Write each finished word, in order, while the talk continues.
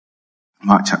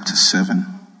Mark chapter 7.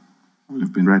 Will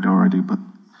have been read already, but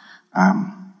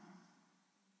I'm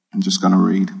just going to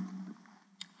read.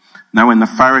 Now when the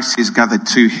Pharisees gathered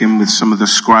to him with some of the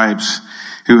scribes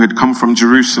who had come from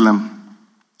Jerusalem,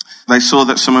 they saw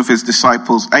that some of his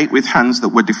disciples ate with hands that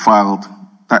were defiled,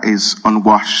 that is,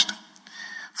 unwashed.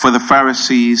 For the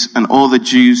Pharisees and all the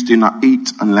Jews do not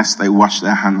eat unless they wash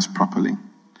their hands properly,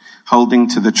 holding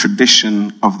to the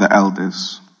tradition of the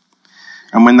elders.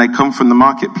 And when they come from the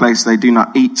marketplace, they do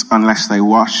not eat unless they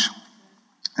wash.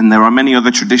 And there are many other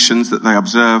traditions that they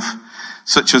observe,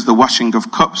 such as the washing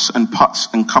of cups and pots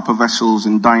and copper vessels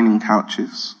and dining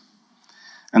couches.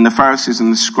 And the Pharisees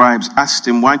and the scribes asked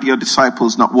him, why do your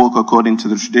disciples not walk according to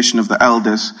the tradition of the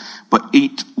elders, but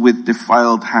eat with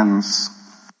defiled hands?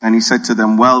 And he said to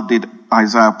them, well did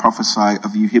Isaiah prophesy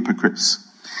of you hypocrites.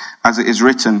 As it is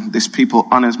written, this people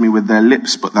honors me with their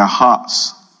lips, but their heart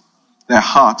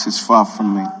is far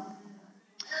from me.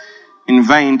 In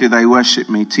vain do they worship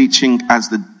me, teaching as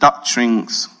the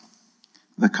doctrines,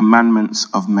 the commandments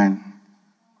of men.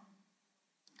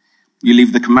 You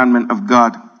leave the commandment of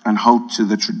God and hold to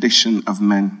the tradition of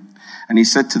men. And he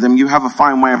said to them, you have a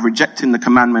fine way of rejecting the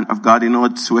commandment of God in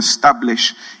order to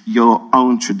establish your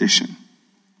own tradition.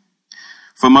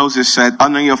 For Moses said,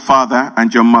 honor your father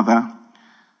and your mother,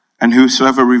 and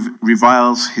whosoever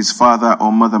reviles his father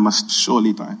or mother must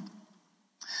surely die.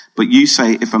 But you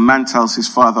say, if a man tells his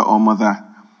father or mother,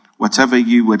 whatever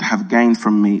you would have gained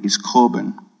from me is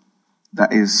korban,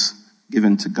 that is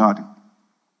given to God,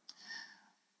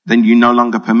 then you no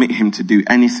longer permit him to do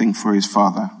anything for his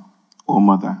father or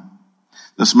mother,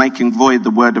 thus making void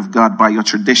the word of God by your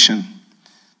tradition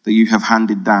that you have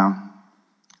handed down.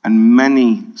 And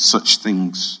many such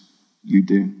things you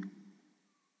do.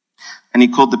 And he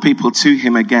called the people to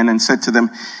him again and said to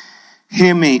them,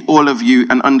 hear me, all of you,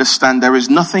 and understand there is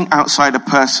nothing outside a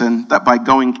person that by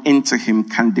going into him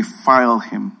can defile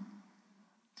him.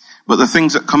 But the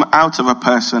things that come out of a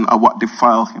person are what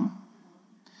defile him.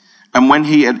 And when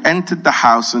he had entered the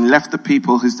house and left the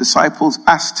people, his disciples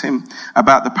asked him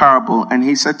about the parable. And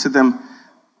he said to them,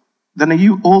 then are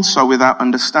you also without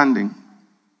understanding?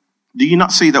 Do you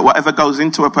not see that whatever goes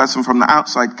into a person from the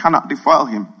outside cannot defile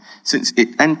him, since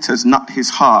it enters not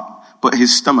his heart, but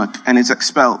his stomach, and is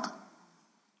expelled?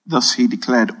 Thus he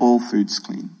declared all foods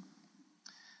clean.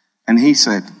 And he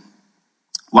said,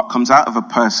 what comes out of a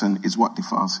person is what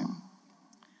defiles him.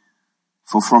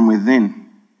 For from within,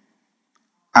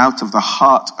 out of the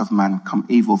heart of man come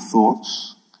evil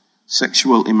thoughts,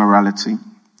 sexual immorality,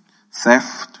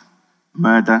 theft,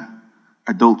 murder,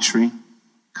 adultery,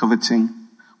 coveting,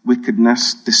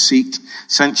 wickedness, deceit,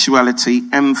 sensuality,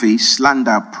 envy,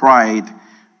 slander, pride,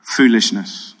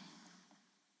 foolishness.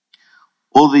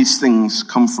 All these things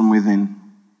come from within,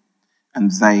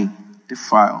 and they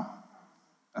defile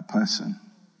a person.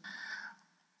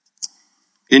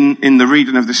 In the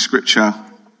reading of the scripture,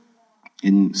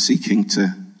 in seeking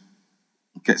to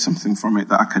get something from it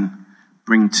that I can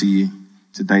bring to you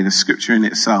today, the scripture in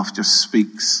itself just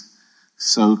speaks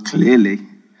so clearly.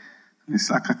 It's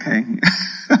like, okay,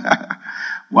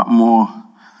 what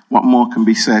more can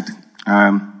be said?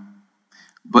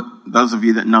 But those of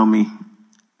you that know me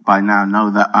by now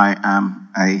know that I am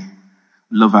a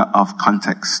lover of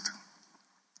context.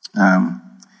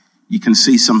 You can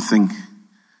see something,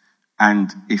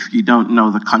 and if you don't know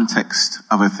the context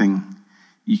of a thing,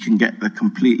 you can get the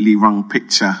completely wrong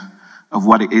picture of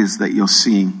what it is that you're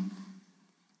seeing.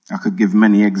 I could give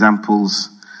many examples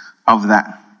of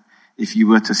that. If you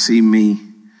were to see me,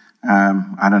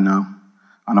 I don't know,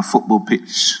 on a football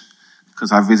pitch,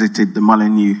 because I visited the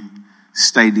Molineux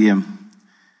Stadium,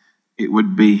 it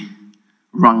would be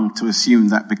wrong to assume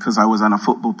that because I was on a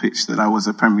football pitch that I was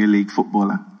a Premier League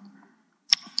footballer.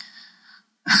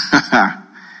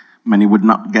 Many would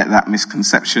not get that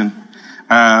misconception.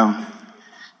 But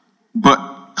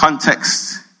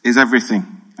context is everything.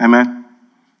 Amen?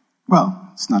 Well,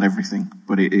 it's not everything,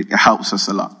 but it helps us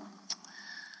a lot.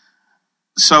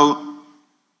 So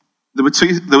there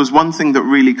was one thing that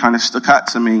really kind of stuck out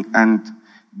to me, and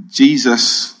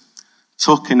Jesus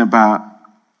talking about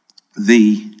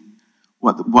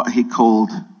what he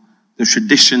called the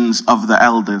traditions of the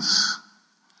elders.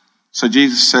 So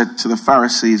Jesus said to the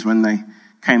Pharisees when they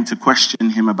came to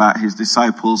question him about his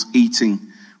disciples eating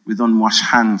with unwashed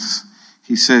hands,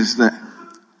 he says that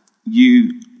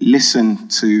you listen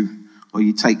to, or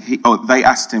you take, they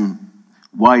asked him,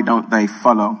 why don't they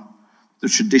follow the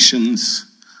traditions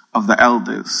of the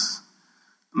elders?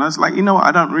 And I was like,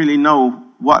 I don't really know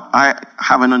I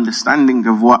have an understanding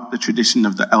of what the tradition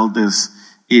of the elders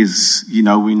is. We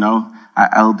know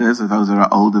our elders, or those that are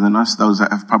older than us, those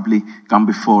that have probably gone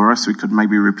before us. We could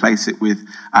maybe replace it with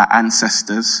our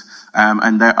ancestors.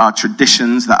 And there are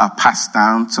traditions that are passed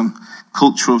down, some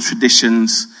cultural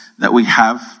traditions that we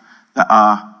have that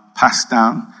are passed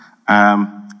down.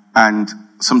 And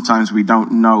sometimes we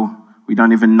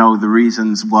don't even know the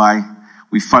reasons why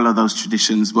we follow those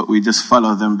traditions, but we just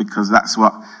follow them because that's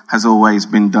what has always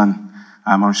been done.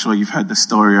 I'm sure you've heard the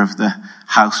story of the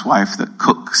housewife that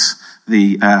cooks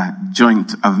the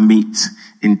joint of meat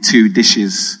in 2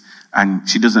 dishes. And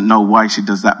she doesn't know why she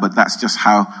does that, but that's just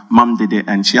how Mum did it.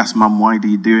 And she asked Mum, why do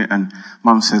you do it? And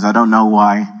Mum says, I don't know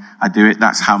why I do it.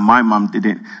 That's how my mum did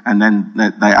it. And then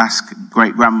they ask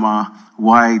great grandma,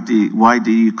 why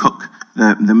do you cook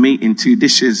the meat in 2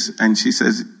 dishes? And she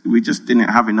says, we just didn't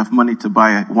have enough money to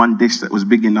buy 1 dish that was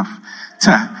big enough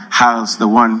to house the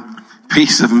 1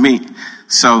 piece of meat.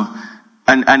 So,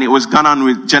 and it was gone on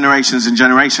with generations and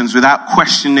generations without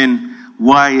questioning,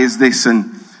 why is this?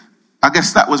 And I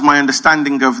guess that was my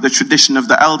understanding of the tradition of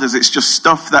the elders. It's just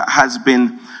stuff that has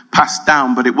been passed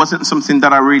down, but it wasn't something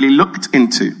that I really looked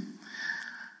into.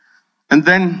 And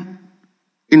then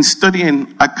in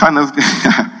studying, I kind of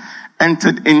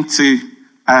entered into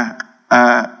a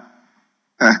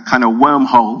kind of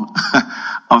wormhole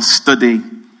of study,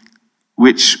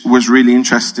 which was really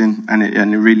interesting, and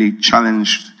it really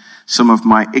challenged some of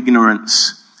my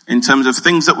ignorance in terms of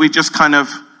things that we just kind of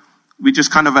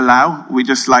allow, we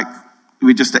just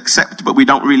accept, but we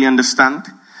don't really understand.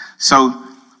 So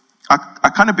I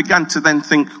kind of began to then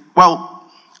think, well,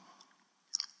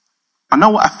 I know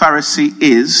what a Pharisee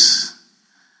is,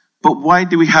 but why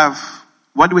do we have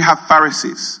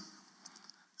Pharisees?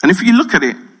 And if you look at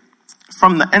it,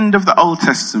 from the end of the Old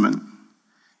Testament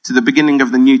to the beginning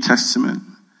of the New Testament,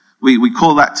 we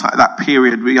call that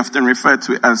period, we often refer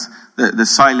to it as the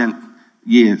silent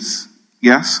years.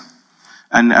 Yes?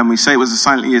 And we say it was the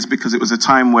silent years because it was a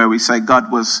time where we say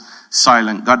God was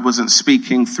silent. God wasn't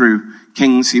speaking through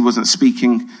kings. He wasn't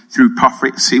speaking through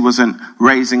prophets. He wasn't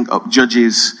raising up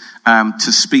judges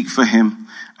to speak for him.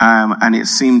 And it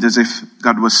seemed as if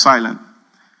God was silent.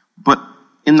 But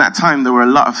in that time, there were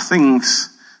a lot of things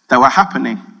that were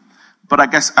happening. But I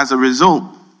guess as a result,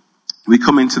 we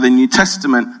come into the New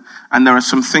Testament, and there are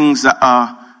some things that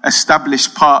are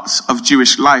established parts of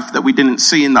Jewish life that we didn't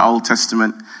see in the Old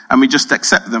Testament, and we just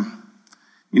accept them.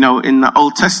 You know, in the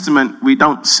Old Testament, we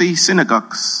don't see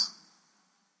synagogues.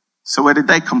 So where did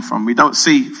they come from? We don't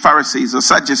see Pharisees or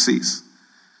Sadducees.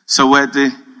 So where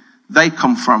do they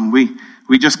come from? We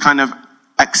just kind of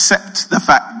accept the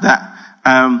fact that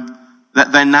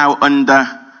they're now under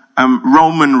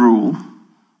Roman rule.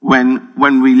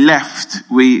 When we left,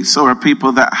 we saw a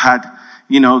people that had,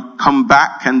 come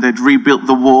back, and they'd rebuilt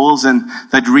the walls and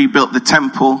they'd rebuilt the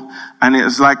temple. And it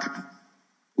was like,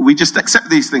 we just accept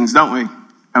these things, don't we?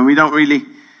 And we don't really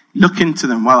look into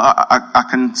them. Well, I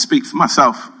can speak for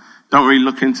myself. Don't really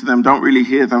look into them. Don't really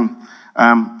hear them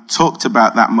talked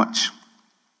about that much.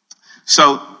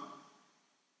 So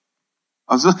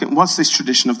I was looking, what's this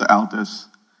tradition of the elders?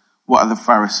 What are the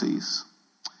Pharisees?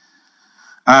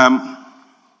 And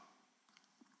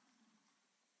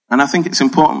I think it's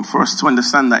important for us to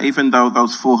understand that even though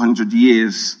those 400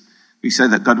 years we say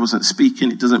that God wasn't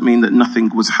speaking, it doesn't mean that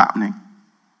nothing was happening.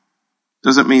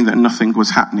 Doesn't mean that nothing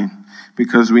was happening,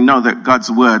 because we know that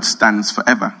God's word stands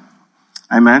forever.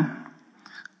 Amen?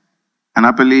 And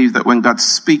I believe that when God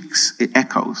speaks, it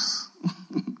echoes.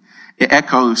 It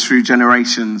echoes through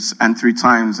generations and through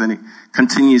times, and it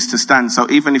continues to stand. So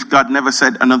even if God never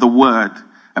said another word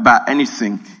about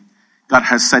anything, God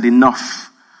has said enough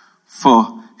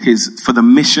for the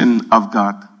mission of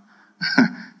God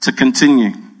to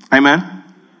continue. Amen?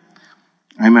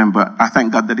 Amen. But I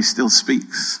thank God that he still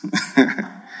speaks.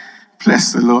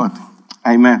 Bless the Lord.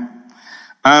 Amen.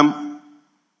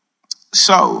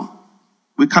 So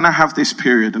we kind of have this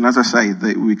period, and as I say,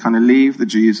 we kind of leave the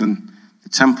Jews, and the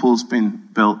temple's been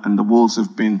built, and the walls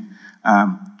of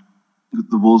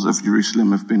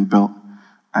Jerusalem have been built,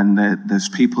 and there's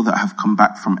people that have come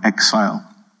back from exile.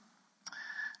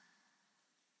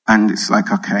 And it's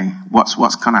like, okay, what's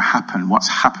going to happen? What's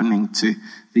happening to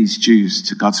these Jews,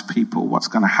 to God's people? What's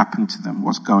going to happen to them?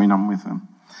 What's going on with them?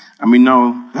 And we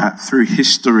know that through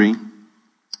history,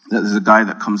 that there's a guy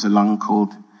that comes along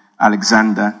called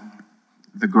Alexander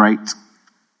the Great.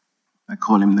 They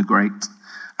call him the Great.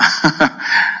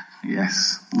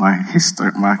 Yes, my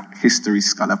history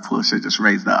scholar Portia just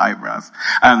raised their eyebrows.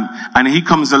 And he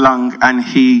comes along and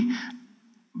he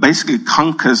basically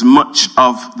conquers much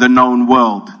of the known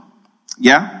world.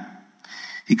 Yeah?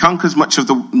 He conquers much of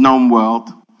the known world,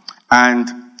 and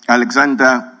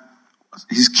Alexander,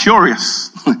 he's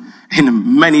curious.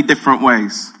 in many different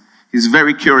ways. He's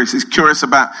very curious. He's curious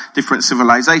about different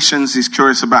civilizations. He's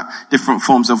curious about different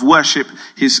forms of worship.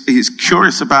 He's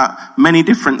curious about many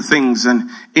different things. And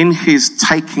in his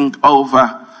taking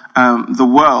over the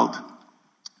world,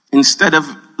 instead of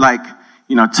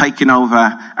taking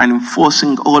over and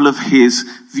enforcing all of his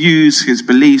views, his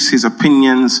beliefs, his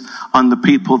opinions on the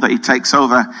people that he takes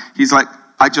over, he's like,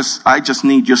 I just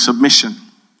need your submission.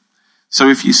 So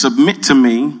if you submit to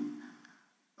me,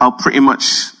 I'll pretty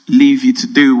much leave you to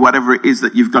do whatever it is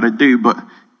that you've got to do, but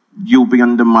you'll be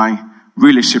under my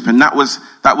rulership. And that was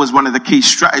one of the key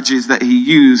strategies that he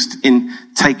used in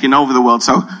taking over the world.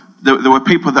 So there were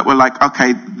people that were like,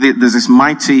 okay, there's this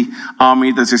mighty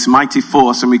army, there's this mighty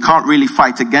force, and we can't really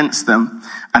fight against them.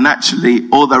 And actually,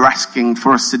 all they're asking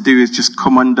for us to do is just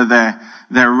come under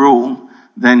their rule.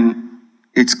 Then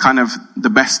it's kind of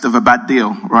the best of a bad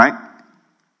deal, right?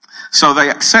 So they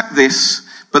accept this,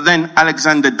 but then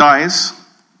Alexander dies,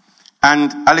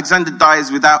 and Alexander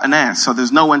dies without an heir. So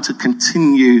there's no one to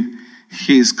continue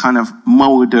his kind of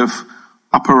mode of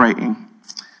operating.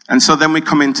 And so then we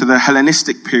come into the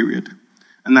Hellenistic period.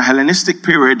 And the Hellenistic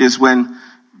period is when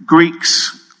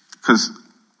Greeks,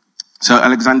 so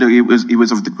Alexander, he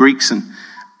was of the Greeks, and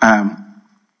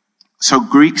so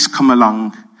Greeks come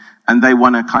along and they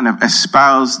want to kind of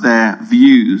espouse their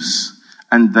views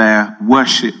and their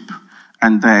worship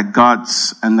and their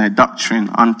gods and their doctrine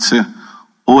onto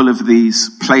all of these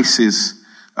places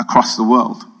across the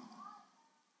world.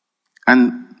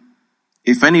 And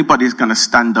if anybody's going to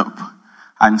stand up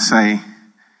and say,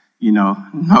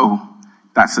 no,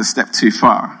 that's a step too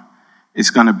far, it's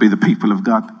going to be the people of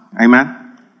God.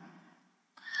 Amen?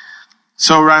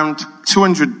 So around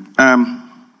 200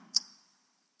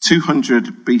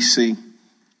 BC,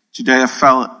 Judea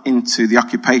fell into the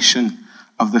occupation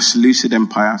of the Seleucid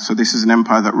Empire. So this is an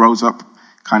empire that rose up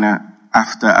kind of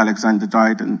after Alexander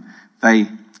died, and they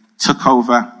took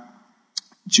over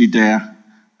Judea,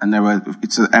 and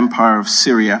it's an empire of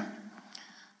Syria.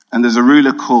 And there's a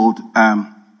ruler called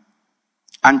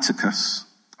Antiochus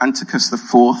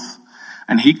IV,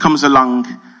 and he comes along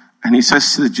and he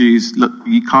says to the Jews, look,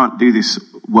 you can't do this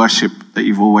worship that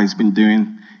you've always been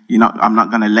doing. I'm not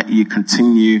going to let you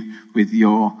continue with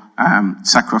your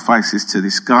sacrifices to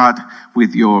this God,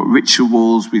 with your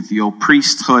rituals, with your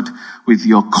priesthood, with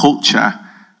your culture.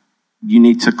 You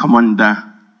need to come under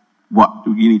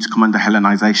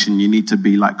Hellenization. You need to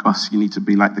be like us. You need to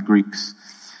be like the Greeks.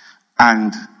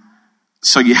 And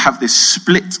so you have this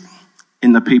split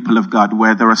in the people of God,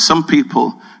 where there are some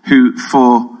people who,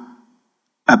 for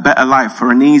a better life,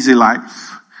 for an easy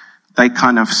life, they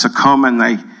kind of succumb and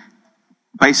they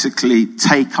basically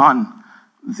take on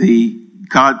the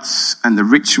gods and the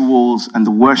rituals and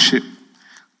the worship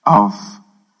of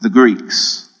the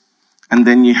Greeks. And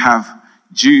then you have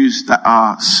Jews that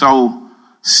are so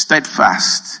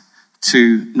steadfast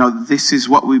to, no, this is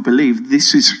what we believe.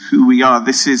 This is who we are.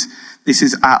 This is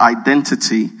our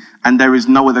identity. And there is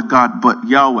no other God but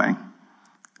Yahweh.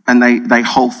 And they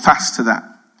hold fast to that.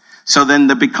 So then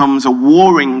there becomes a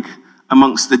warring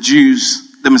amongst the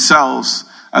Jews themselves,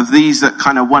 of these that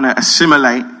kind of want to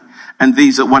assimilate and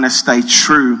these that want to stay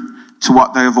true to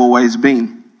what they have always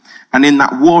been. And in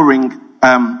that warring,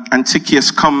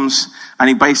 Antiochus comes and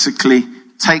he basically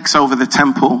takes over the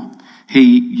temple.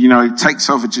 He takes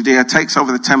over Judea, takes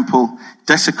over the temple,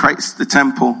 desecrates the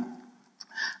temple,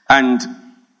 and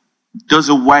does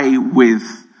away with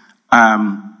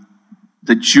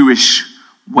the Jewish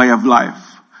way of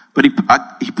life. But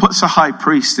he puts a high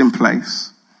priest in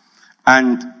place,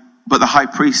 but the high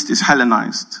priest is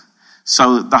Hellenized.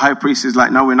 So the high priest is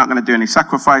like, no, we're not going to do any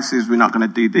sacrifices. We're not going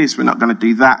to do this. We're not going to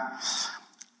do that.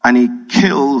 And he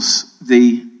kills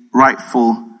the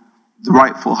rightful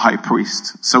high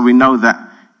priest. So we know that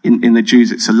in the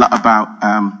Jews, it's a lot about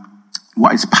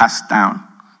what is passed down.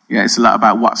 Yeah, it's a lot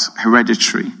about what's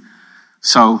hereditary.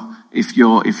 So if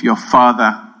your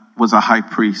father was a high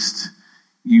priest,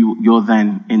 you're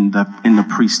then in the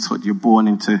priesthood. You're born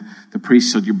into the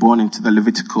priesthood. You're born into the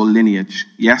Levitical lineage.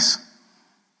 Yes?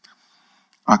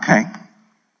 Okay.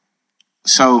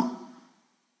 So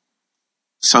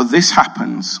this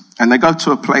happens, and they go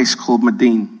to a place called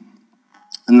Medine.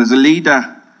 And there's a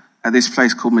leader at this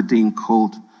place called Medine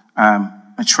called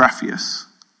Mattathias.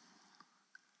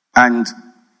 And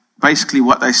basically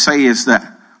what they say is that,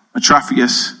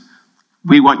 Mattathias,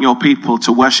 we want your people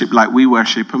to worship like we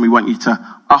worship, and we want you to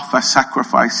offer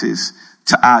sacrifices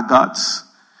to our gods.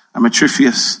 And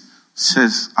Mattathias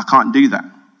says, I can't do that.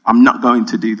 I'm not going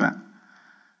to do that.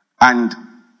 And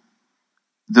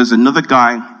there's another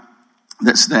guy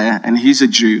that's there, and he's a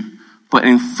Jew, but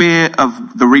in fear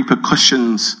of the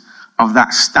repercussions of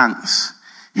that stance,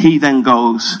 he then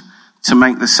goes to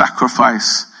make the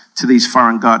sacrifice to these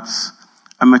foreign gods.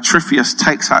 And Matrithias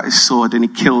takes out his sword and he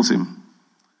kills him.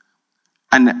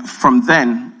 And from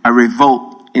then, a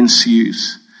revolt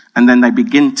ensues. And then they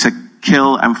begin to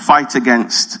kill and fight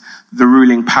against the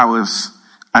ruling powers,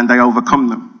 and they overcome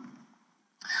them.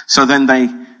 So then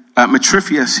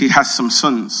Matrithias, he has some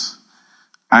sons.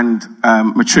 And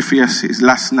Matrithias, his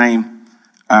last name,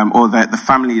 or the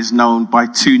family is known by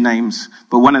two names,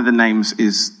 but one of the names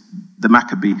is the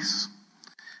Maccabees.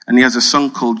 And he has a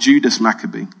son called Judas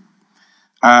Maccabee.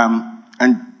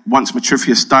 And once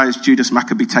Matrithias dies, Judas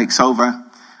Maccabee takes over.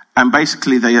 And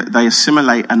basically they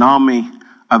assimilate an army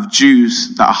of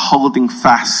Jews that are holding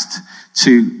fast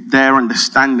to their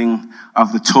understanding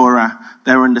of the Torah,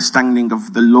 their understanding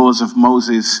of the laws of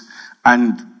Moses,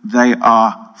 and they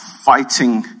are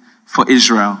fighting for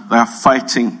Israel. They are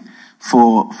fighting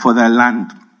for their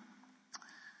land.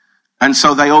 And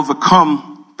so they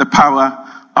overcome the power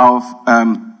of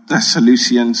the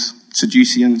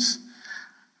Sadduceans,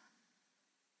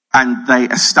 and they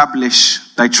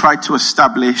try to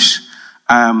establish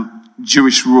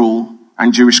Jewish rule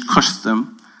and Jewish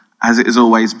custom as it has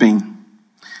always been.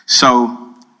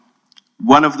 So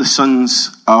one of the sons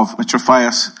of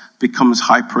Matrithias becomes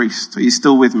high priest. Are you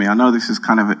still with me? I know this is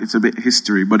it's a bit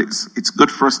history, but it's good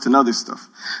for us to know this stuff.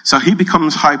 So he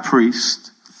becomes high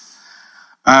priest.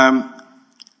 And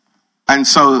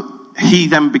so he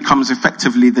then becomes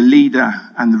effectively the leader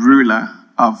and the ruler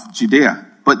of Judea.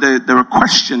 But there are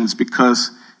questions,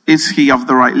 because is he of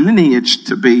the right lineage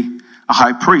to be a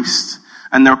high priest?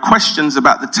 And there are questions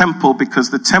about the temple,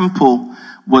 because the temple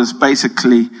was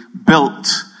basically built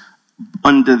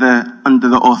under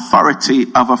the authority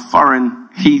of a foreign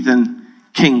heathen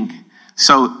king.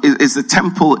 So is the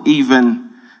temple even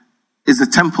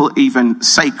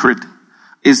sacred?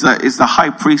 Is the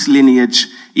high priest lineage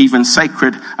even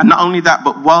sacred? And not only that,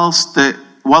 but whilst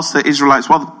the Israelites,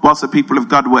 whilst the people of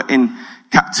God were in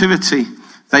captivity,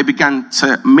 they began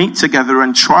to meet together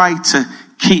and try to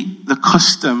keep the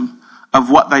custom of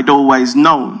what they'd always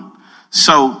known.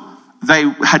 So they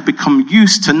had become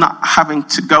used to not having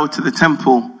to go to the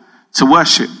temple to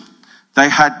worship. They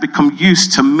had become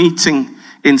used to meeting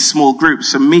in small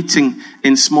groups and meeting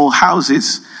in small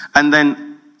houses. And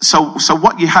then, so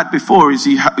what you had before is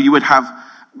you would have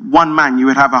one man, you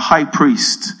would have a high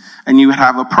priest, and you would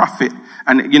have a prophet.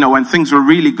 And, when things were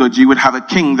really good, you would have a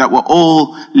king that were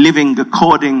all living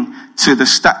according to the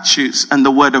statutes and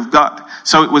the word of God.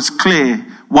 So it was clear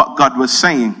what God was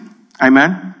saying.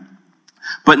 Amen.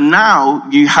 But now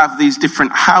you have these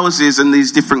different houses and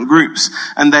these different groups,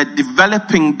 and they're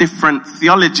developing different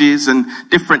theologies and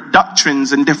different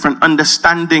doctrines and different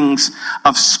understandings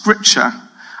of scripture.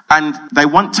 And they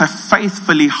want to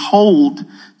faithfully hold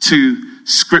to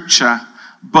scripture,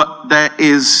 but there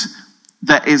is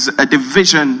a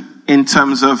division in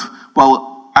terms of,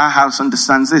 well, our house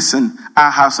understands this, and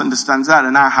our house understands that,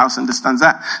 and our house understands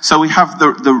that. So we have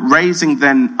the raising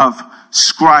then of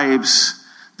scribes.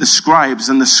 The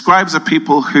scribes are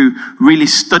people who really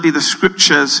study the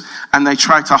scriptures, and they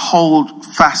try to hold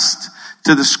fast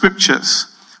to the scriptures.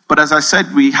 But as I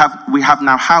said, we have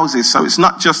now houses. So it's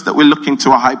not just that we're looking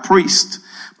to a high priest,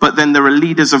 but then there are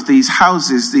leaders of these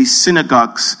houses, these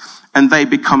synagogues, and they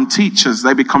become teachers,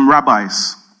 they become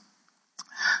rabbis.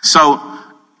 So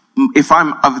if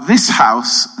I'm of this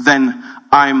house, then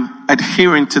I'm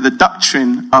adhering to the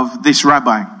doctrine of this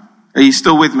rabbi. Are you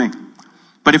still with me?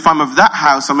 But if I'm of that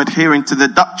house, I'm adhering to the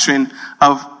doctrine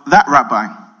of that rabbi.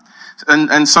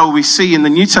 And so we see in the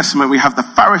New Testament, we have the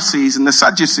Pharisees and the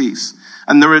Sadducees.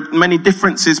 And there are many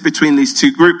differences between these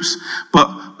two groups.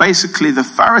 But basically, the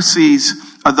Pharisees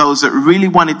are those that really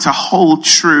wanted to hold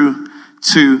true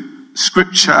to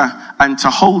scripture and to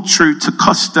hold true to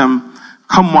custom,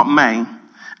 come what may.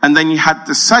 And then you had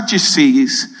the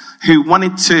Sadducees, who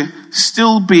wanted to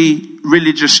still be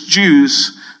religious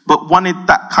Jews, but wanted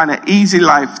that kind of easy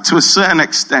life to a certain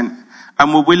extent,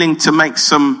 and were willing to make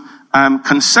some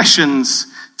concessions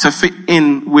to fit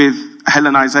in with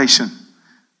Hellenization.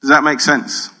 Does that make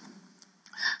sense?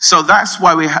 So that's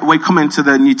why we come into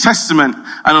the New Testament,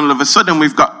 and all of a sudden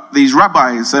we've got these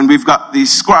rabbis, and we've got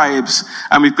these scribes,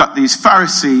 and we've got these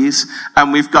Pharisees,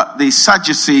 and we've got these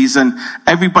Sadducees, and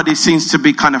everybody seems to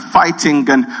be kind of fighting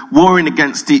and warring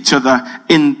against each other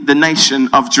in the nation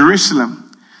of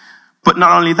Jerusalem. But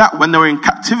not only that, when they were in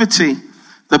captivity,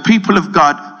 the people of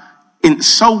God, in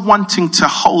so wanting to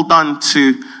hold on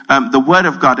to the word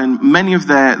of God, and many of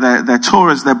their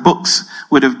Torahs, their books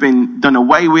would have been done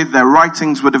away with, their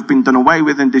writings would have been done away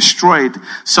with and destroyed.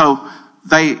 So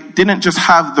they didn't just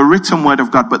have the written word of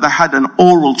God, but they had an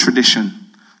oral tradition.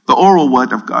 the oral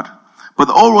word of God. But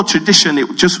the oral tradition,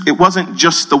 it wasn't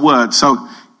just the word. So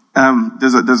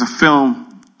there's a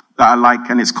film that I like,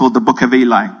 and it's called The Book of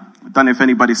Eli. I don't know if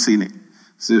anybody's seen it.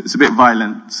 It's a bit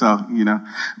violent, so, you know.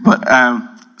 But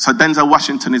so Denzel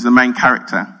Washington is the main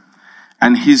character,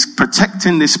 and he's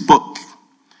protecting this book.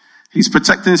 He's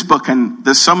protecting this book, and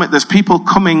there's people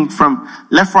coming from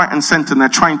left, right, and center, and they're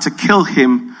trying to kill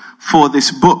him for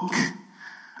this book.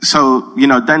 So, you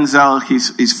know, Denzel,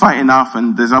 he's fighting off,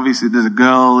 and there's a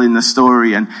girl in the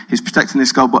story, and he's protecting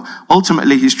this girl, but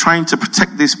ultimately he's trying to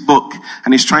protect this book,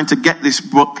 and he's trying to get this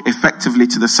book effectively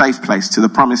to the safe place, to the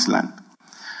promised land.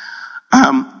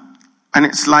 And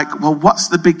it's like, well, what's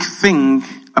the big thing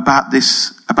about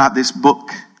this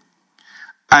book?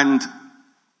 And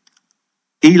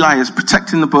Eli is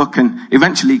protecting the book, and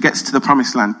eventually he gets to the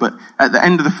promised land. But at the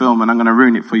end of the film, and I'm going to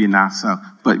ruin it for you now,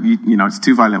 but you know, it's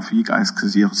too violent for you guys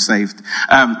because you're saved.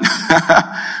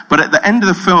 But at the end of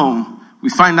the film, we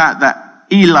find out that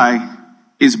Eli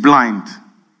is blind.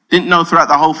 Didn't know throughout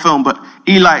the whole film, but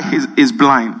Eli is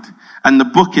blind. And the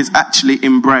book is actually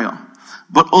in Braille.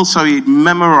 But also he'd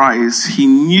memorized, he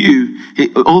knew,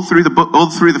 all through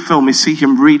the film, you see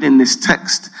him reading this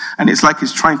text. And it's like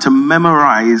he's trying to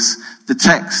memorize the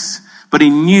text. But he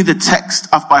knew the text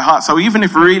off by heart. So even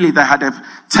if really they had have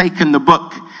taken the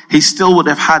book, he still would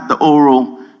have had the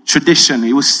oral tradition.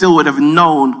 He still would have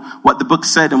known what the book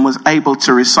said and was able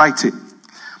to recite it.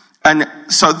 And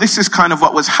so this is kind of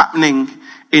what was happening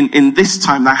in this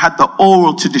time. They had the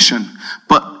oral tradition.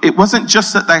 But it wasn't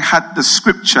just that they had the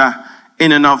scripture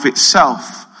in and of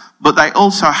itself, but they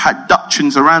also had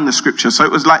doctrines around the scripture. So it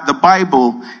was like the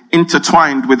Bible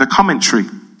intertwined with a commentary.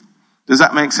 Does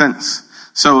that make sense?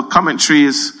 So a commentary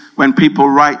is when people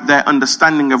write their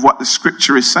understanding of what the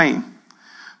scripture is saying.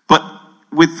 But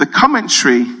with the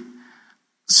commentary,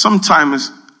 sometimes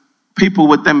people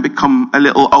would then become a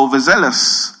little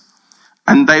overzealous,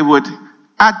 and they would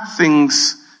add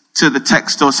things to the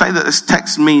text, or say that this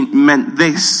text meant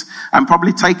this, and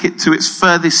probably take it to its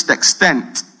furthest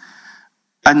extent,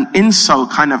 and in so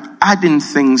kind of adding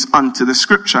things onto the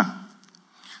scripture.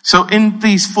 So in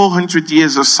these 400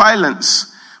 years of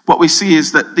silence, what we see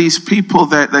is that these people,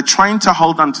 they're trying to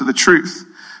hold on to the truth,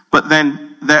 but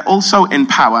then they're also in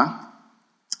power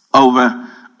over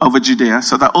Judea.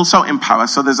 So they're also in power.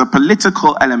 So there's a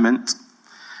political element,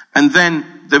 and then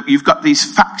you've got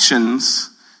these factions.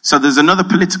 So there's another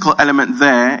political element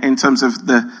there in terms of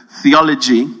the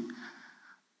theology.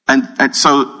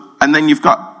 And then you've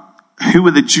got, who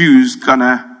are the Jews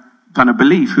gonna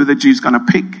believe? Who are the Jews gonna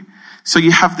pick? So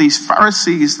you have these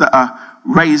Pharisees that are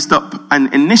raised up,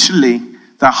 and initially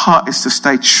their heart is to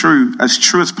stay true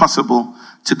as possible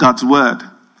to God's word.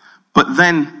 But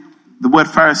then the word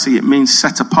Pharisee, it means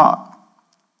set apart.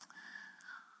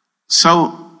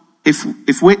 So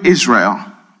if we're Israel,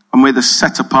 and we're the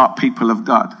set-apart people of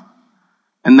God,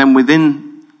 and then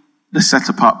within the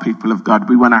set-apart people of God,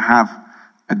 we want to have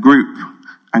a group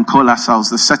and call ourselves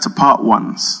the set-apart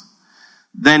ones,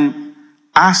 then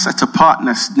our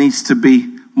set-apartness needs to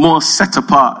be more set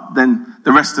apart than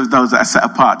the rest of those that are set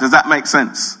apart. Does that make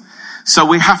sense? So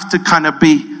we have to kind of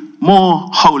be more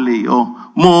holy or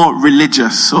more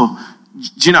religious, or,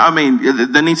 do you know what I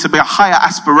mean? There needs to be a higher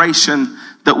aspiration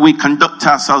that we conduct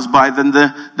ourselves by than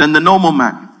the normal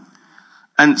man.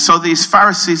 And so these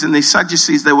Pharisees and these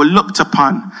Sadducees, they were looked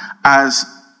upon as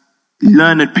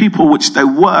learned people, which they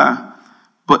were.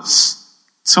 But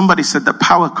somebody said that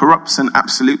power corrupts and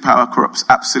absolute power corrupts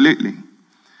absolutely.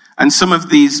 And some of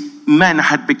these men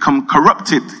had become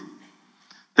corrupted.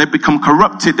 They become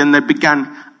corrupted, and they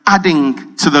began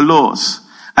adding to the laws.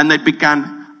 And they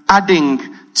began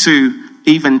adding to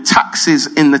even taxes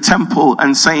in the temple,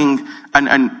 and saying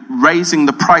and raising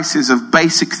the prices of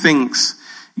basic things.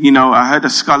 You know, I heard a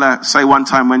scholar say one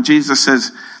time, when Jesus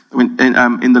says, in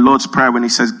the Lord's Prayer, when he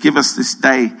says, "Give us this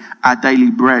day our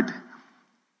daily bread,"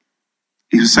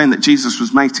 he was saying that Jesus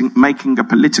was making a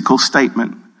political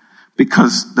statement,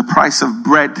 because the price of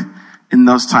bread in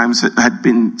those times had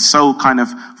been so kind of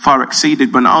far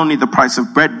exceeded, but not only the price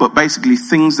of bread, but basically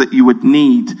things that you would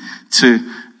need to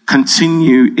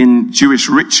continue in Jewish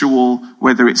ritual,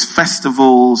 whether it's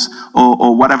festivals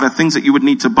or whatever, things that you would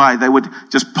need to buy. They would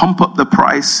just pump up the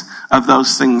price of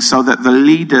those things so that the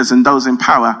leaders and those in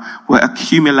power were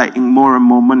accumulating more and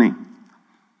more money.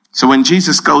 So when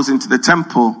Jesus goes into the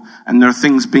temple and there are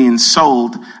things being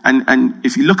sold, and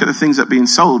if you look at the things that are being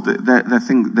sold,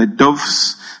 they're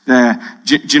doves, do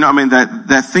you know what I mean?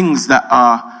 They're things that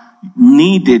are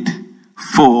needed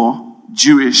for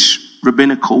Jewish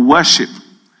rabbinical worship.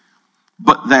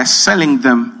 But they're selling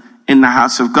them in the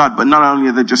house of God. But not only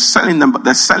are they just selling them, but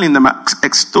they're selling them at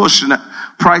extortionate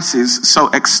prices,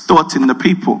 so extorting the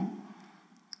people.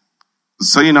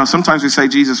 So, sometimes we say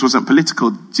Jesus wasn't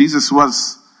political. Jesus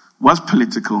was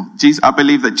political. I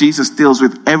believe that Jesus deals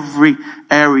with every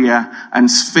area and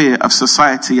sphere of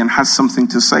society and has something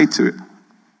to say to it.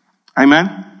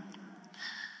 Amen?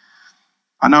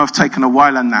 I know I've taken a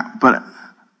while on that, but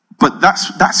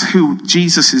that's who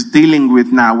Jesus is dealing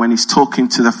with now when he's talking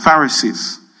to the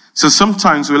Pharisees. So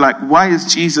sometimes we're like, why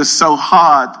is Jesus so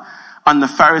hard on the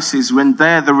Pharisees when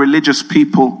they're the religious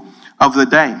people of the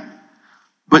day?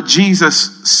 But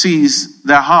Jesus sees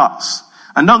their hearts.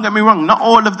 And don't get me wrong, not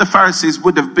all of the Pharisees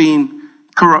would have been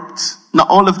corrupt. Not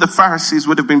all of the Pharisees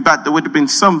would have been bad. There would have been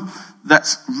some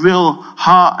that's real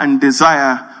heart and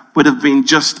desire would have been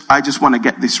I just want to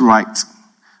get this right.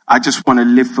 I just want to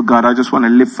live for God. I just want to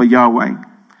live for Yahweh.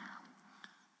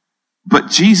 But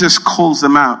Jesus calls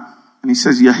them out and he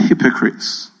says, you're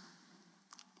hypocrites.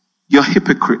 You're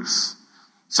hypocrites.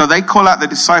 So they call out the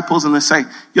disciples and they say,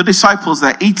 your disciples,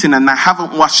 they're eating and they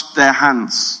haven't washed their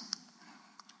hands.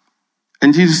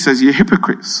 And Jesus says, you're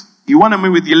hypocrites. You honor me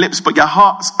with your lips, but your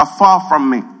hearts are far from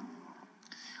me.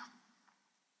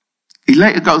 He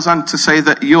later goes on to say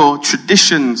that your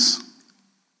traditions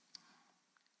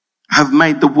have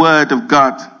made the word of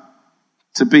God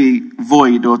to be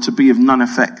void or to be of none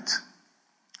effect.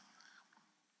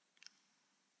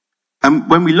 And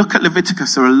when we look at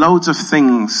Leviticus, there are loads of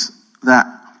things that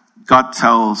God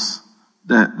tells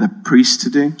the priests to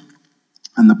do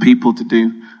and the people to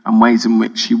do and ways in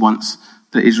which he wants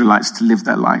the Israelites to live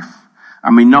their life.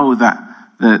 And we know that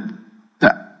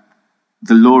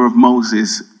the law of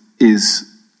Moses is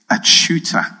a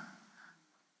tutor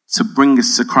to bring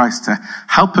us to Christ, to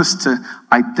help us to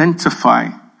identify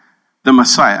the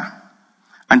Messiah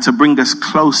and to bring us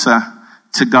closer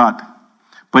to God.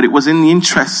 But it was in the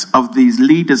interests of these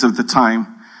leaders of the time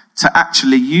to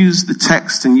actually use the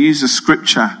text and use the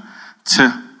scripture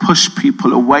to push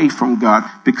people away from God.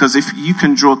 Because if you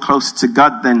can draw closer to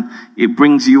God, then it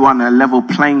brings you on a level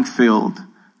playing field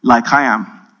like I am.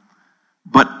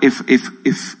 But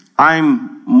if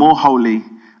I'm more holy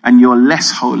and you're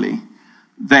less holy,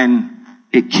 then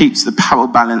it keeps the power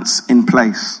balance in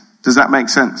place. Does that make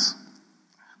sense?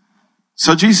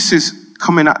 So Jesus is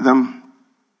coming at them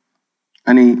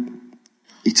and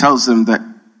he tells them that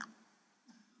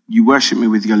you worship me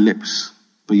with your lips,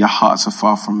 but your hearts are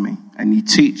far from me. And you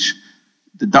teach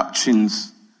the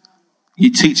doctrines.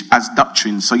 You teach as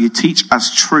doctrines. So you teach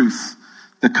as truth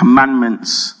the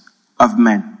commandments of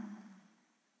men.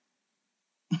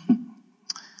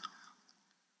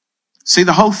 See,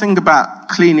 the whole thing about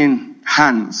cleaning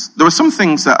hands. There were some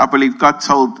things that I believe God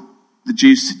told the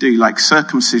Jews to do, like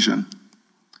circumcision.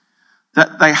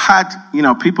 That they had,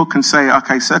 people can say,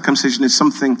 okay, circumcision is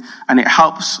something and it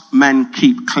helps men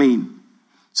keep clean.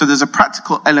 So there's a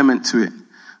practical element to it.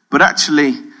 But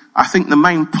actually, I think the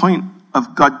main point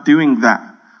of God doing that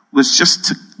was just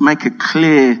to make a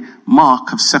clear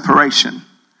mark of separation.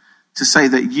 To say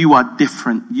that you are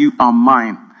different, you are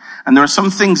mine. And there are some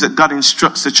things that God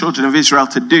instructs the children of Israel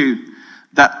to do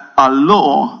that are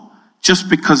law just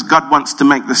because God wants to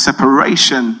make the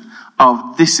separation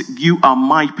of this, you are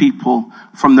my people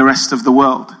from the rest of the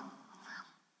world.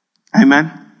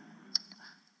 Amen.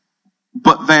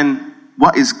 But then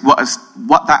what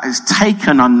that is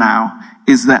taken on now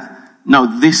is that,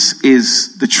 no, this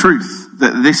is the truth,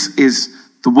 that this is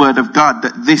the word of God,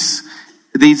 that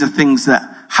these are things that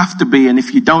have to be, and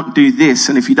if you don't do this,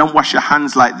 and if you don't wash your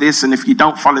hands like this, and if you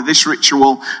don't follow this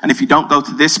ritual, and if you don't go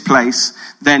to this place,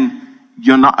 then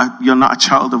you're not a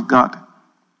child of God.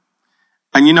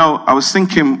 And I was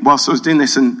thinking whilst I was doing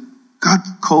this, and God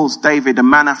calls David a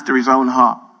man after his own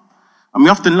heart. And we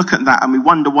often look at that and we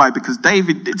wonder why, because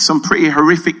David did some pretty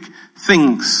horrific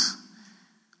things.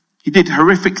 He did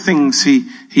horrific things.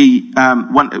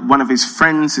 One of his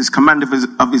friends, his commander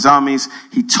of his armies,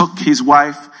 he took his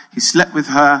wife, he slept with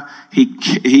her,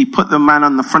 he put the man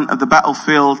on the front of the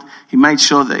battlefield, he made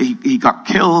sure that he got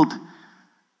killed.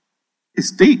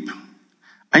 It's deep.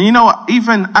 And you know what,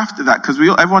 even after that, because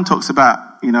everyone talks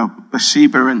about,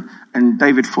 Bathsheba and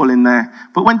David falling there.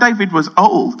 But when David was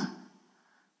old,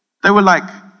 they were like,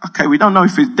 okay, we don't know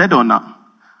if he's dead or not.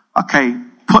 Okay,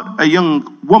 put a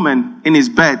young woman in his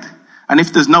bed, and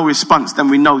if there's no response, then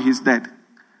we know he's dead.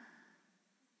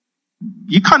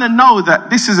 You kind of know that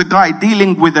this is a guy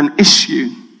dealing with an issue,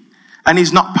 and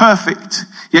he's not perfect.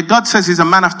 Yet God says he's a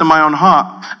man after my own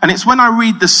heart. And it's when I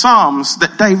read the Psalms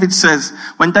that David says,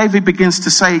 when David begins to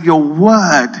say, your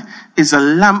word is a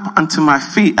lamp unto my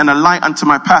feet and a light unto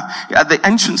my path. At the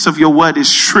entrance of your word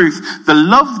is truth. The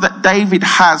love that David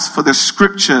has for the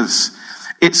scriptures,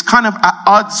 it's kind of at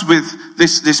odds with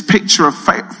this picture of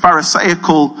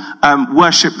pharisaical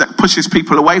worship that pushes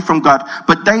people away from God.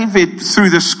 But David, through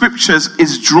the scriptures,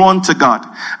 is drawn to God.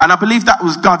 And I believe that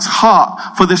was God's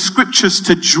heart, for the scriptures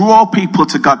to draw people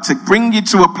to God, to bring you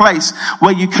to a place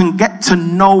where you can get to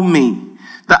know me.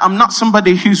 That I'm not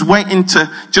somebody who's waiting to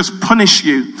just punish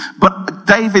you. But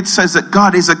David says that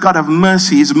God is a God of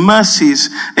mercy. His mercies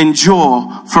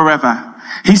endure forever.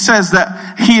 He says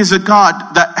that he is a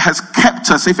God that has kept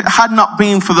us. If it had not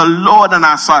been for the Lord on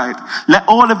our side, let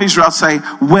all of Israel say,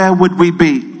 where would we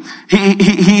be?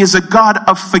 He is a God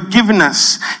of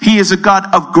forgiveness. He is a God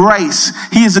of grace.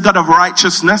 He is a God of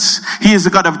righteousness. He is a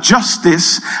God of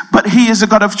justice, but he is a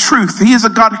God of truth. He is a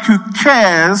God who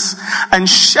cares and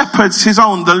shepherds his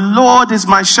own. The Lord is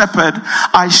my shepherd.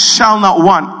 I shall not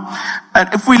want. And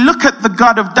if we look at the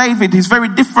God of David, he's very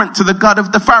different to the God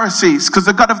of the Pharisees, because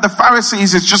the God of the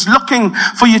Pharisees is just looking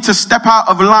for you to step out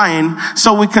of line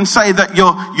so we can say that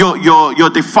you're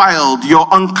defiled, you're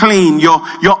unclean, you're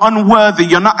unworthy,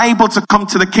 you're not able to come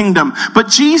to the kingdom. But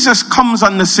Jesus comes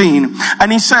on the scene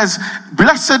and he says,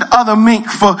 blessed are the meek,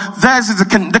 for theirs is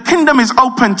the kingdom is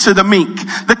open to the meek.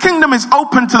 The kingdom is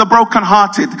open to the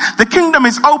brokenhearted. The kingdom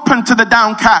is open to the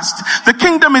downcast. The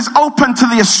kingdom is open to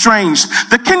the estranged.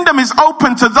 The kingdom is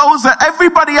open to those that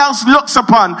everybody else looks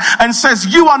upon and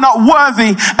says, you are not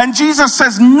worthy. And Jesus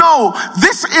says, no,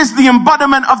 this is the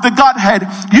embodiment of the Godhead.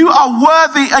 You are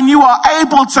worthy and you are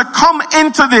able to come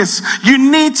into this. You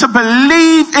need to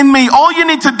believe in me. All you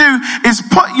need to do is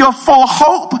put your full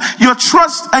hope, your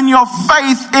trust, and your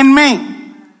faith in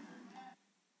me.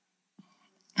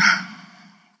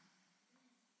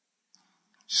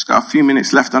 Just got a few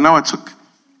minutes left. I know I took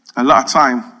a lot of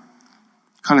time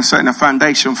kind of setting a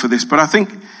foundation for this, but I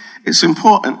think it's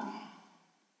important.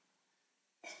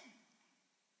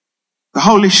 The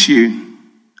whole issue,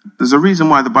 there's a reason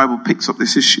why the Bible picks up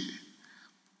this issue.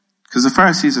 Because the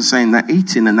Pharisees are saying they're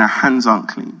eating and their hands aren't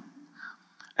clean.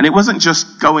 And it wasn't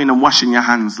just going and washing your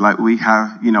hands like we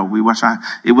have, we wash our hands.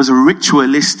 It was a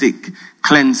ritualistic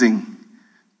cleansing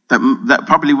that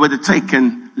probably would have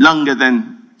taken longer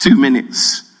than 2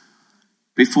 minutes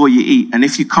before you eat. And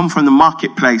if you come from the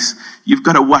marketplace, you've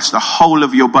got to wash the whole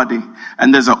of your body.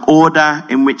 And there's an order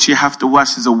in which you have to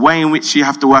wash. There's a way in which you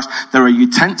have to wash. There are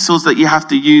utensils that you have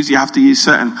to use. You have to use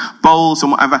certain bowls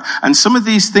and whatever. And some of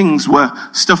these things were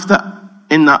stuff that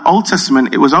in the Old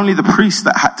Testament, it was only the priests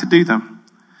that had to do them.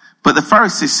 But the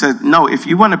Pharisees said, no, if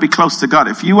you want to be close to God,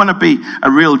 if you want to be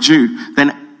a real Jew,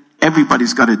 then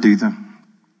everybody's got to do them.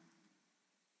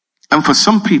 And for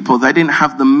some people, they didn't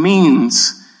have the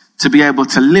means to be able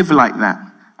to live like that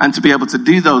and to be able to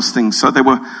do those things. So they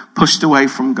were pushed away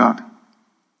from God.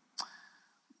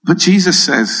 But Jesus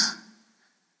says,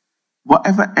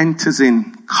 whatever enters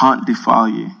in can't defile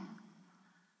you.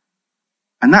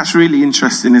 And that's really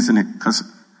interesting, isn't it? Because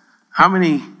how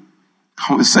many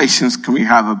conversations can we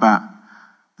have about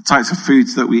the types of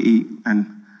foods that we eat and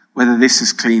whether this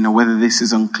is clean or whether this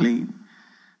is unclean?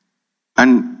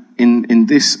 And in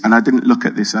this, and I didn't look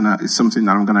at this, and it's something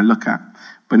that I'm going to look at,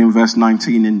 but in verse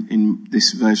 19 in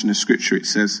this version of scripture, it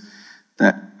says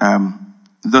that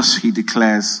thus he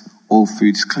declares all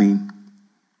foods clean.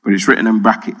 But it's written in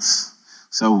brackets.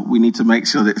 So we need to make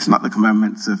sure that it's not the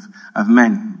commandments of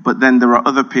men. But then there are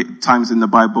other times in the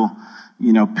Bible,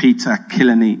 Peter, kill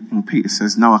and eat. And Peter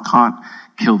says, no, I can't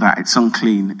kill that. It's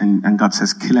unclean. And God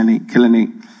says, kill and eat, kill and eat.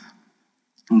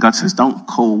 And God says, don't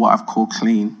call what I've called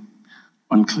clean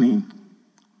unclean.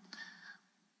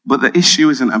 But the issue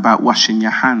isn't about washing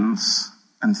your hands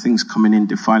and things coming in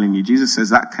defiling you. Jesus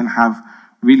says that can have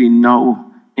really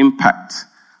no impact.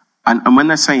 And when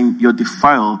they're saying you're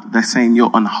defiled, they're saying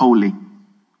you're unholy.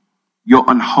 You're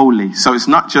unholy. So it's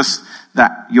not just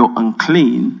that you're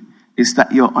unclean, it's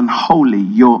that you're unholy,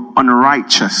 you're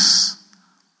unrighteous.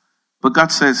 But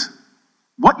God says,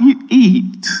 what you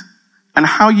eat and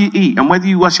how you eat and whether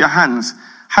you wash your hands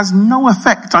has no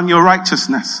effect on your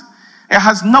righteousness. It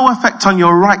has no effect on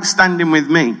your right standing with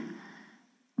me.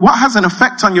 What has an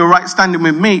effect on your right standing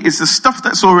with me is the stuff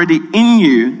that's already in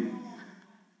you.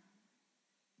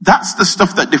 That's the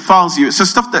stuff that defiles you. It's the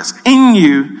stuff that's in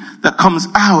you that comes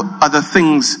out are the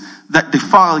things that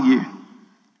defile you.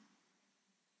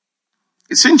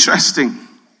 It's interesting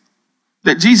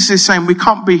that Jesus is saying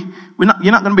you're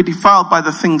not going to be defiled by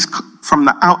the things from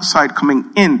the outside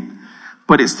coming in,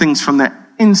 but it's things from the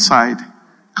inside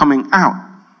coming out.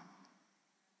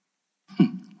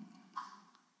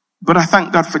 But I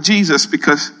thank God for Jesus,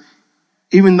 because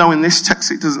even though in this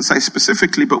text it doesn't say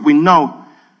specifically, but we know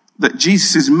that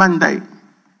Jesus' mandate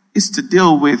is to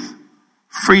deal with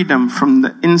freedom from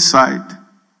the inside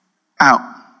out,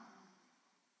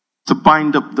 to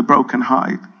bind up the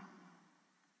brokenhearted.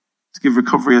 give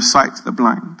recovery of sight to the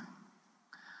blind.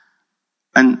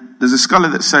 And there's a scholar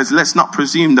that says, let's not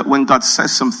presume that when God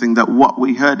says something, that what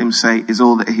we heard him say is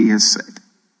all that he has said.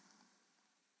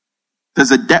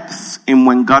 There's a depth in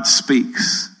when God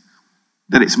speaks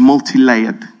that it's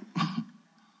multi-layered.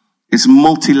 It's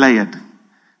multi-layered.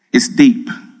 It's deep.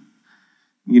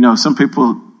 You know, some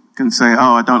people can say,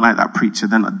 oh, I don't like that preacher,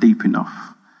 they're not deep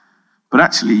enough. But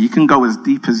actually, you can go as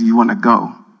deep as you want to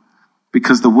go,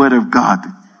 because the word of God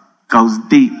goes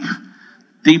deep,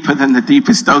 deeper than the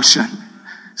deepest ocean.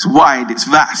 It's wide, it's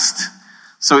vast.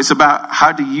 So it's about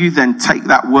how do you then take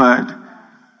that word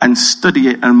and study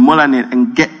it and mull on it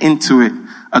and get into it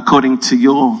according to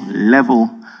your level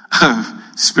of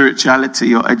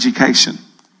spirituality or education.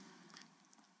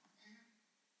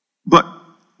 But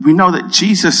we know that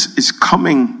Jesus is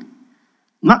coming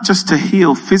not just to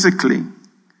heal physically,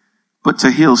 but to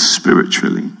heal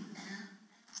spiritually.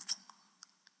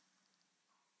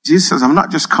 Jesus says, I've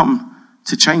not just come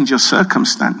to change your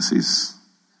circumstances.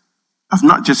 I've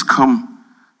not just come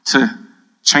to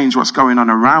change what's going on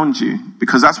around you,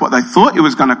 because that's what they thought he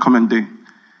was going to come and do.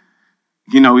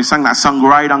 You know, we sang that song,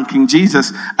 Ride on King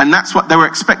Jesus, and that's what they were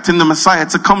expecting the Messiah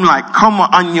to come like. Come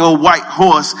on your white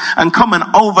horse and come and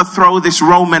overthrow this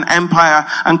Roman Empire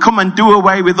and come and do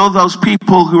away with all those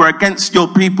people who are against your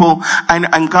people,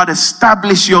 and God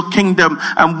establish your kingdom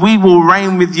and we will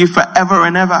reign with you forever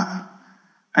and ever.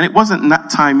 And it wasn't that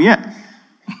time yet.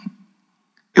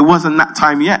 It wasn't that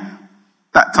time yet.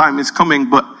 That time is coming,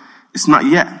 but it's not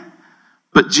yet.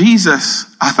 But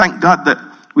Jesus, I thank God that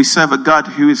we serve a God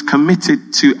who is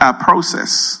committed to our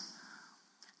process.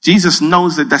 Jesus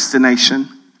knows the destination.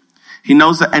 He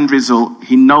knows the end result.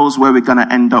 He knows where we're going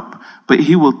to end up. But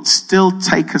he will still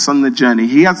take us on the journey.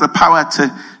 He has the power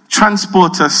to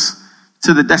transport us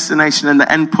to the destination and the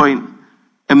end point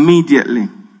immediately.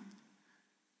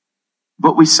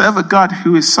 But we serve a God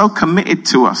who is so committed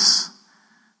to us.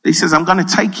 He says, I'm going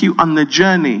to take you on the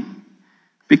journey,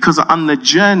 because on the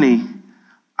journey,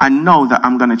 I know that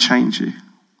I'm going to change you.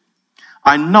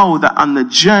 I know that on the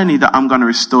journey that I'm going to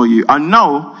restore you. I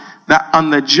know that on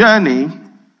the journey,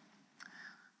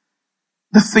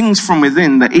 the things from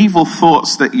within, the evil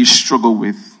thoughts that you struggle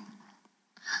with,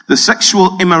 the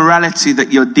sexual immorality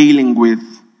that you're dealing with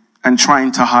and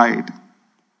trying to hide,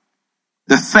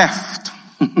 the theft.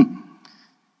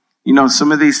 You know,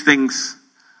 some of these things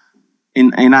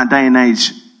in our day and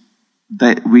age,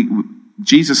 that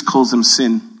Jesus calls them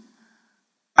sin,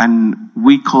 and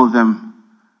we call them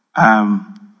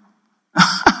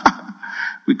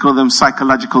we call them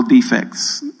psychological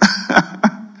defects.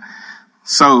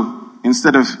 So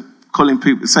instead of calling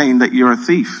people, saying that you're a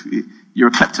thief, you're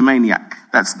a kleptomaniac.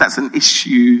 That's an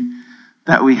issue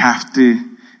that we have to,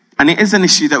 and it is an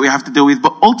issue that we have to deal with,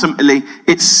 but ultimately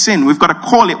it's sin. We've got to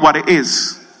call it what it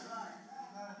is.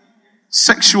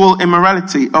 Sexual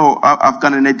immorality. Oh, I've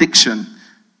got an addiction.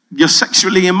 You're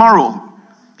sexually immoral.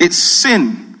 It's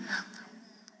sin.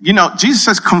 You know, Jesus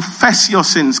says, confess your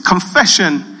sins.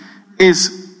 Confession,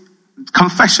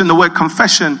 the word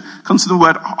confession comes from the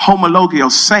word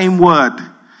homologio, same word,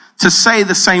 to say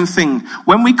the same thing.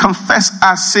 When we confess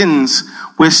our sins,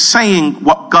 we're saying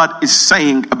what God is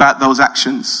saying about those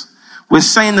actions. We're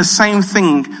saying the same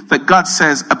thing that God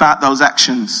says about those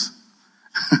actions.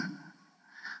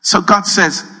 So God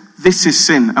says, this is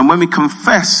sin. And when we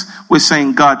confess, we're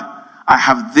saying, God, I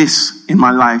have this in my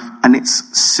life and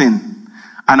it's sin.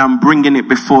 And I'm bringing it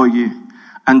before you.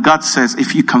 And God says,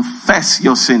 if you confess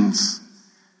your sins.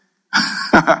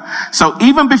 So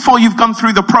even before you've gone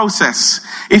through the process,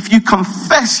 if you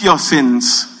confess your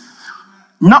sins,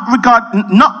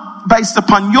 not based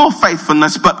upon your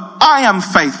faithfulness, but I am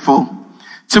faithful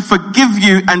to forgive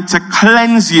you and to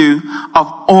cleanse you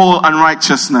of all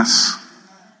unrighteousness.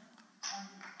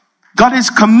 God is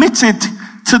committed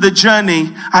to the journey,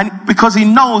 and because he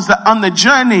knows that on the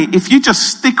journey, if you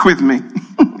just stick with me,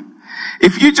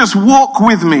 if you just walk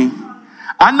with me,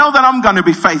 I know that I'm going to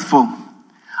be faithful.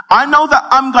 I know that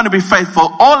I'm going to be faithful.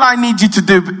 All I need you to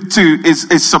do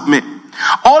is submit.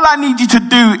 All I need you to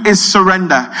do is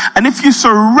surrender. And if you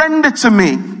surrender to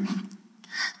me,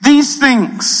 these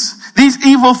things, these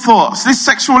evil thoughts, this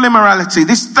sexual immorality,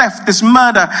 this theft, this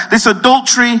murder, this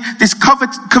adultery, this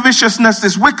covetousness,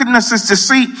 this wickedness, this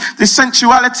deceit, this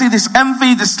sensuality, this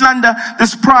envy, this slander,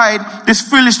 this pride, this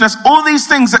foolishness, all these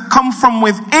things that come from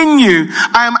within you,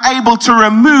 I am able to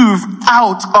remove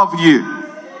out of you.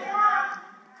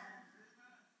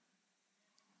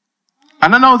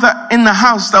 And I know that in the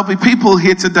house there'll be people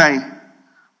here today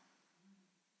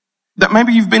that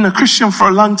maybe you've been a Christian for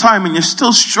a long time and you're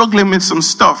still struggling with some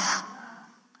stuff.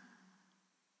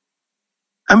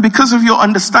 And because of your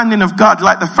understanding of God,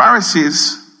 like the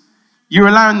Pharisees, you're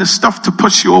allowing the stuff to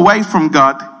push you away from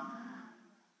God.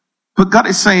 But God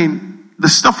is saying, the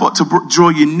stuff ought to draw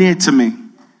you near to me.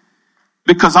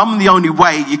 Because I'm the only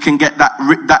way you can get that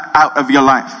out of your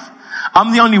life.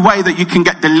 I'm the only way that you can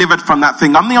get delivered from that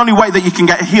thing. I'm the only way that you can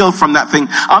get healed from that thing.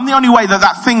 I'm the only way that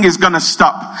that thing is going to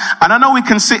stop. And I know we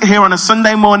can sit here on a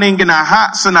Sunday morning in our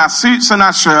hats and our suits and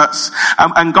our shirts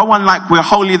and go on like we're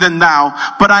holier than thou.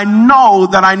 But I know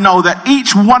that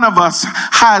each one of us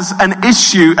has an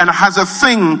issue and has a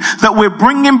thing that we're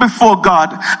bringing before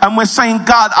God. And we're saying,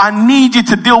 God, I need you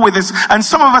to deal with this. And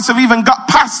some of us have even got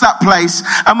past that place.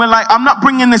 And we're like, I'm not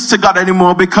bringing this to God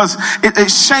anymore because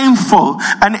it's shameful.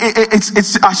 And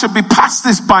I should be past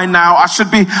this by now. I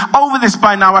should be over this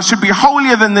by now. I should be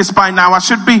holier than this by now. I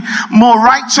should be more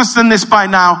righteous than this by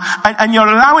now. And you're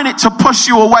allowing it to push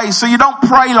you away, so you don't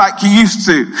pray like you used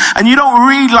to, and you don't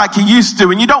read like you used to,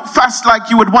 and you don't fast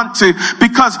like you would want to,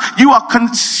 because you are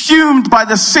consumed by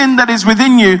the sin that is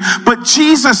within you. But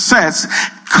Jesus says,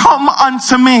 come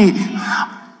unto me.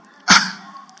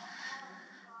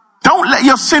 Don't let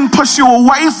your sin push you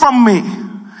away from me,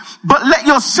 but let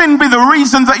your sin be the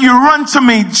reason that you run to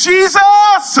me. Jesus,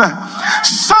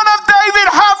 Son of David,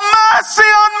 have mercy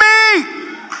on me.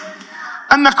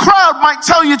 And the crowd might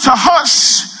tell you to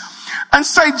hush and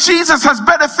say, Jesus has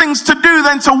better things to do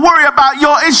than to worry about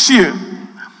your issue.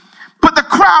 But the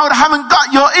crowd haven't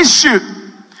got your issue.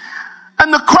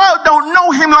 And the crowd don't know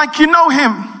him like you know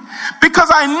him. Because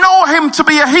I know him to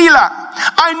be a healer.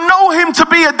 I know him to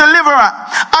be a deliverer.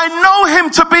 I know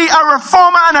him to be a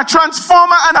reformer and a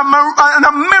transformer and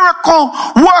a miracle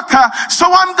worker. So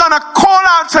I'm going to call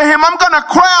out to him. I'm going to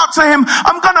cry out to him.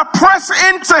 I'm going to press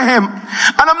into him.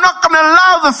 And I'm not going to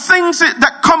allow the things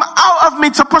that come out of me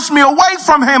to push me away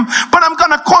from him, but I'm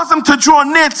going to cause them to draw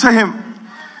near to him.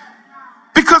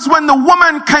 Because when the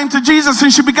woman came to Jesus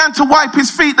and she began to wipe his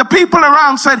feet, the people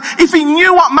around said, if he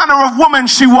knew what manner of woman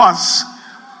she was,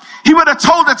 he would have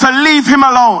told her to leave him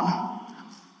alone.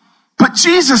 But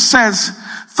Jesus says,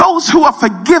 those who are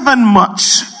forgiven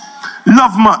much,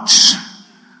 love much.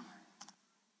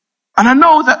 And I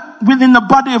know that within the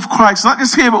body of Christ, not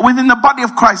just here, but within the body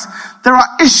of Christ, there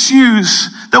are issues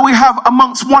that we have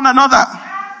amongst one another.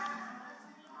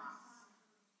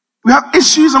 We have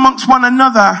issues amongst one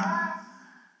another.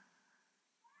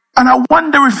 And I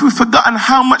wonder if we've forgotten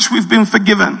how much we've been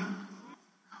forgiven.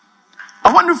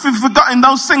 I wonder if we've forgotten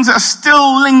those things that are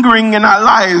still lingering in our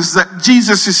lives that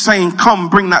Jesus is saying, come,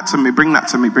 bring that to me, bring that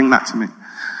to me, bring that to me.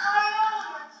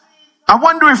 I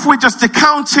wonder if we're just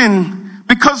accounting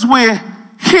because we're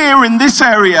here in this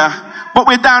area, but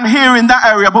we're down here in that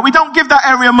area, but we don't give that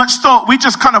area much thought. We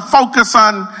just kind of focus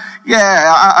on,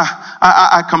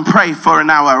 I can pray for an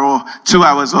hour or 2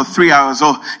 hours or 3 hours,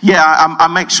 or I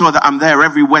make sure that I'm there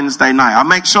every Wednesday night. I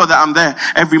make sure that I'm there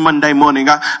every Monday morning.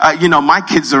 My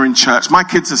kids are in church. My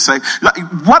kids are saved. Like,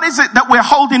 what is it that we're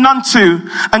holding on to?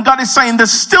 And God is saying,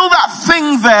 there's still that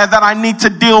thing there that I need to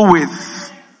deal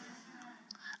with.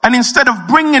 And instead of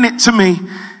bringing it to me,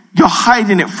 you're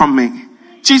hiding it from me.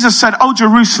 Jesus said, oh,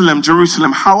 Jerusalem,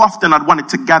 Jerusalem, how often I'd wanted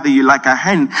to gather you like a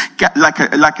hen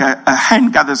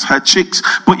gathers her chicks,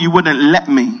 but you wouldn't let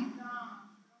me.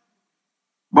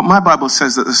 But my Bible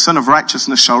says that the Son of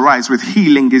Righteousness shall rise with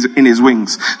healing in his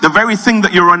wings. The very thing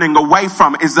that you're running away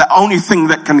from is the only thing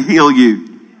that can heal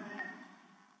you.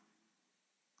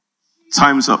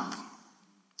 Time's up.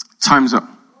 Time's up.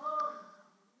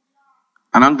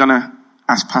 And I'm going to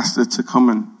ask Pastor to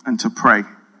come and to pray.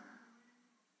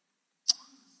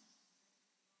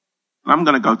 I'm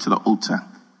going to go to the altar.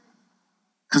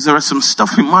 Because there is some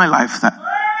stuff in my life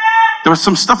there is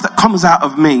some stuff that comes out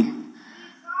of me.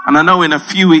 And I know in a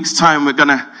few weeks' time we're going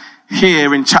to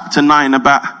hear in chapter 9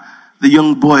 about the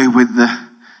young boy with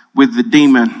the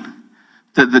demon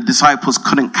that the disciples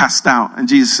couldn't cast out. And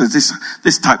Jesus says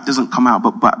this type doesn't come out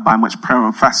but by much prayer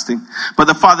and fasting. But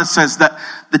the Father says that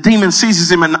the demon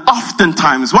seizes him, and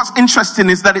oftentimes, what's interesting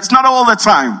is that it's not all the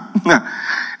time.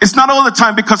 It's not all the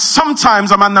time, because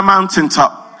sometimes I'm on the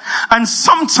mountaintop. And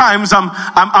sometimes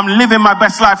I'm living my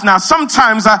best life now.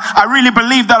 Sometimes I really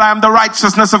believe that I am the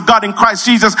righteousness of God in Christ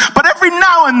Jesus. But every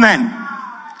now and then,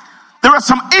 there are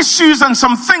some issues and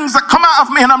some things that come out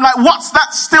of me, and I'm like, what's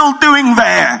that still doing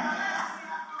there?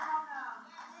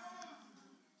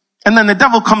 And then the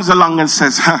devil comes along and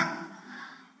says,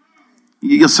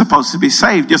 you're supposed to be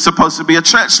saved. You're supposed to be a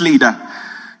church leader.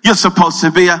 You're supposed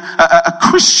to be a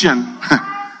Christian.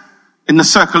 In the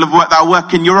circle of work that I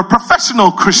work in, you're a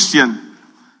professional Christian.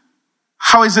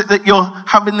 How is it that you're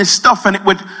having this stuff and it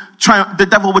would the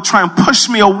devil would try and push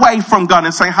me away from God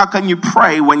and say, how can you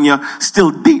pray when you're still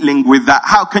dealing with that?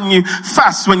 How can you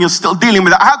fast when you're still dealing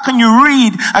with that? How can you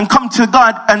read and come to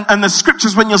God and the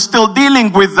scriptures when you're still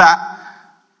dealing with that?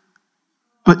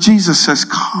 But Jesus says,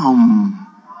 come.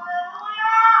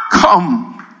 Come.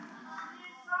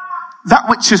 That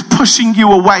which is pushing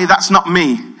you away, that's not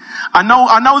me. I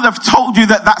know they've told you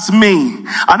that that's me.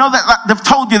 I know that they've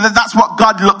told you that that's what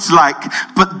God looks like.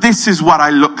 But this is what I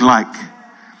look like.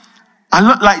 I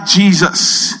look like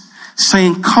Jesus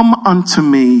saying, come unto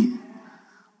me,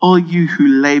 all you who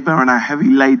labor and are heavy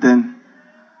laden,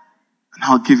 and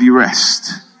I'll give you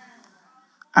rest.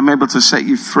 I'm able to set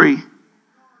you free.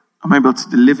 I'm able to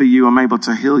deliver you. I'm able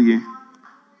to heal you.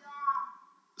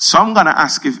 So I'm going to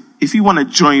ask if you want to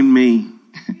join me,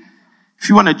 if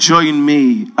you want to join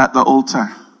me at the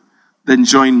altar, then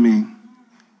join me.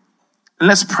 And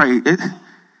let's pray.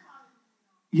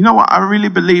 You know what? I really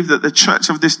believe that the church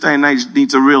of this day and age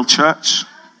needs a real church.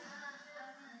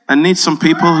 And needs some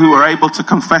people who are able to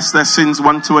confess their sins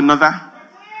one to another.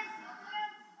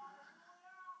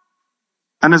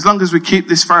 And as long as we keep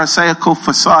this pharisaical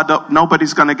facade up,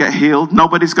 nobody's going to get healed.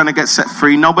 Nobody's going to get set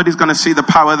free. Nobody's going to see the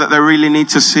power that they really need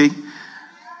to see.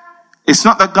 It's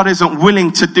not that God isn't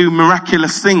willing to do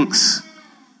miraculous things.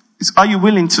 It's, are you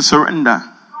willing to surrender?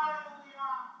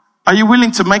 Are you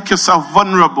willing to make yourself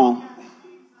vulnerable?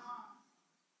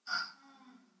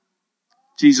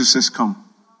 Jesus says, come.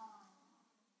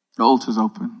 The altar's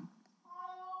open.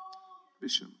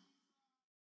 Bishop.